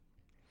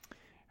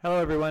Hello,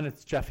 everyone.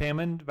 It's Jeff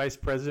Hammond, Vice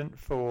President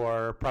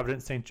for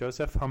Providence St.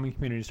 Joseph Home and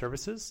Community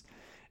Services.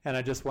 And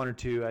I just wanted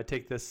to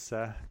take this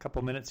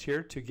couple minutes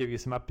here to give you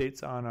some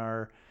updates on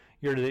our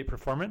year-to-date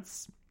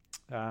performance.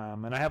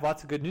 And I have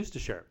lots of good news to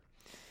share.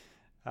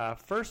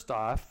 First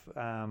off,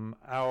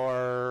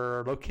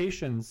 our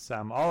locations,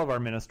 all of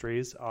our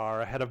ministries are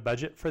ahead of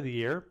budget for the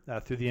year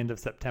through the end of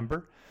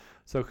September.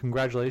 So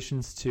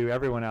congratulations to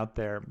everyone out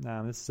there.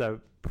 This is a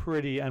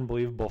pretty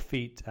unbelievable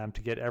feat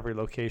to get every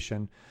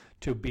location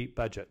to beat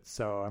budget.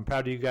 So I'm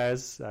proud of you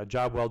guys.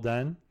 Job well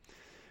done.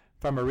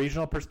 From a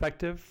regional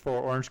perspective, for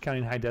Orange County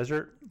and High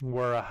Desert,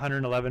 we're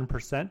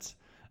 111%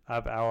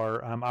 of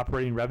our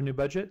operating revenue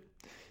budget,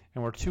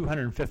 and we're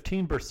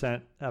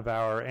 215% of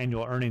our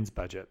annual earnings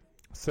budget.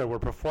 So we're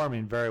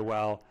performing very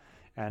well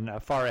and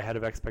far ahead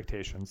of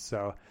expectations.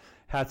 So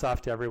hats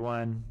off to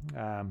everyone.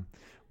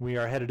 We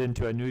are headed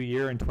into a new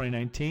year in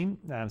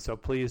 2019, so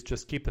please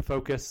just keep the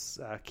focus,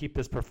 keep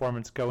this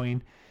performance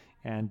going,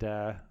 and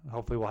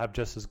hopefully we'll have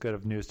just as good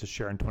of news to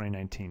share in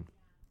 2019.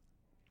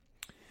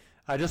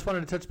 I just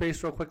wanted to touch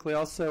base real quickly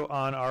also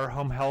on our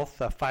home health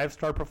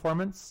 5-star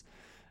performance.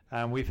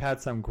 We've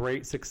had some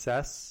great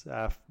success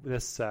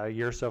this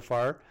year so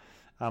far.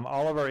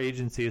 All of our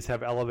agencies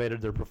have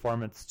elevated their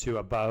performance to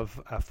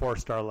above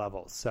 4-star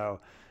levels, so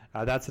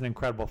that's an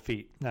incredible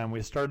feat.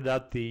 We started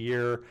out the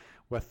year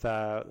with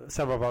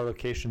several of our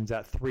locations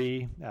at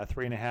 3,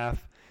 3.5,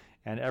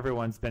 and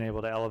everyone's been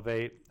able to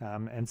elevate,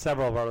 and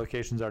several of our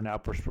locations are now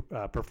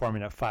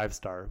performing at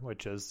 5-star,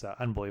 which is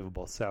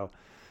unbelievable. So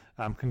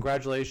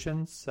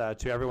congratulations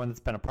to everyone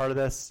that's been a part of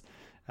this.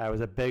 It was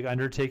a big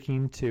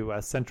undertaking to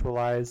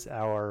centralize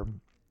our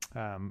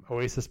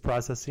OASIS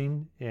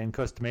processing in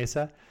Costa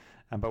Mesa,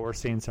 but we're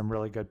seeing some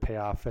really good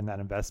payoff in that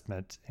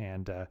investment,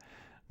 and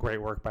great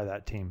work by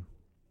that team.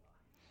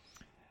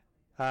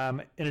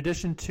 In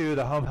addition to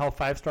the home health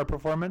 5-star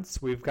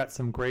performance, we've got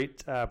some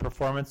great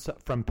performance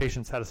from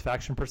patient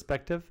satisfaction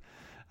perspective.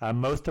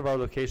 Most of our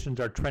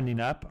locations are trending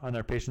up on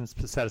their patient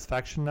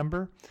satisfaction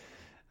number.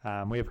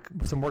 We have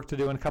some work to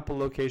do in a couple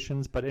of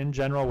locations, but in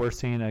general, we're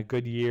seeing a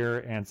good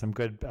year and some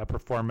good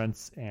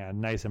performance and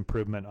nice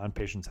improvement on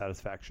patient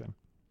satisfaction.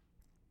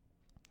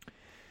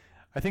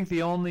 I think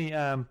the only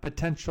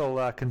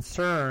potential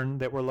concern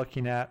that we're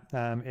looking at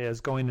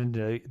is going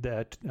into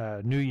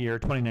the new year,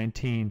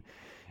 2019,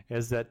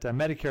 is that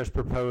Medicare has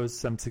proposed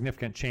some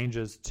significant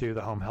changes to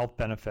the home health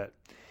benefit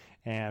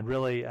and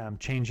really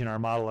changing our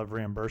model of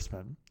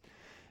reimbursement.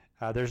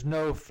 There's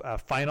no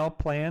final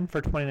plan for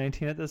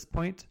 2019 at this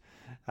point,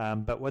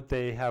 but what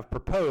they have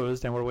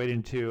proposed, and we're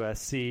waiting to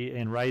see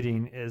in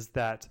writing, is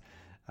that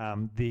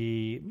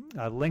the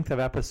length of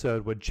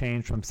episode would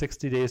change from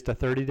 60 days to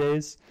 30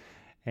 days,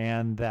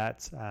 and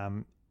that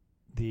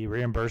the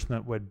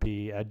reimbursement would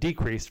be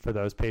decreased for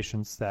those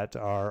patients that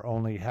are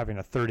only having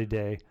a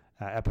 30-day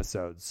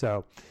episode.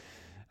 So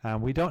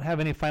we don't have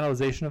any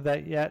finalization of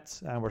that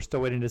yet. We're still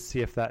waiting to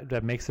see if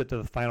that makes it to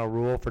the final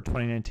rule for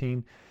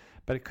 2019,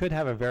 but it could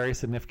have a very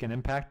significant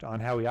impact on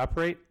how we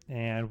operate,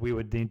 and we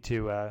would need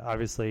to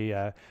obviously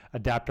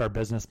adapt our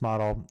business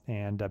model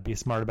and be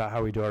smart about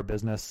how we do our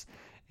business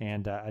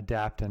and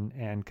adapt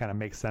and kind of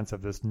make sense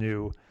of this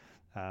new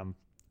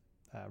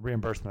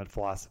reimbursement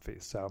philosophy.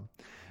 So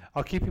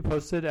I'll keep you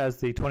posted as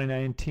the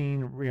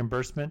 2019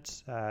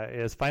 reimbursement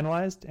is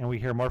finalized and we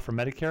hear more from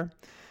Medicare.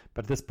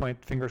 But at this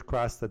point, fingers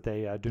crossed that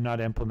they do not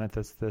implement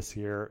this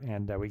year,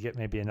 and we get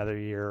maybe another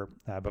year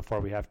before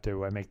we have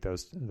to make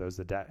those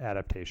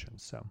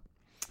adaptations. So,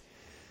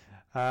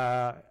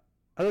 other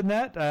than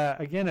that,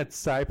 again,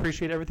 I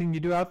appreciate everything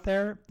you do out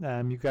there.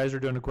 You guys are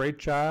doing a great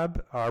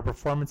job. Our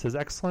performance is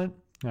excellent,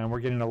 and we're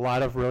getting a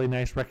lot of really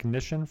nice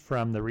recognition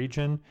from the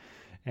region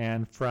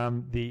and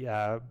from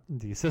the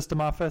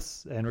system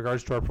office in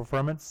regards to our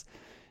performance.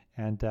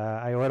 And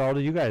I owe it all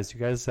to you guys. You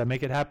guys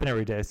make it happen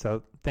every day.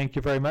 So thank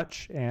you very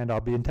much, and I'll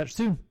be in touch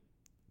soon.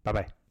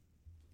 Bye-bye.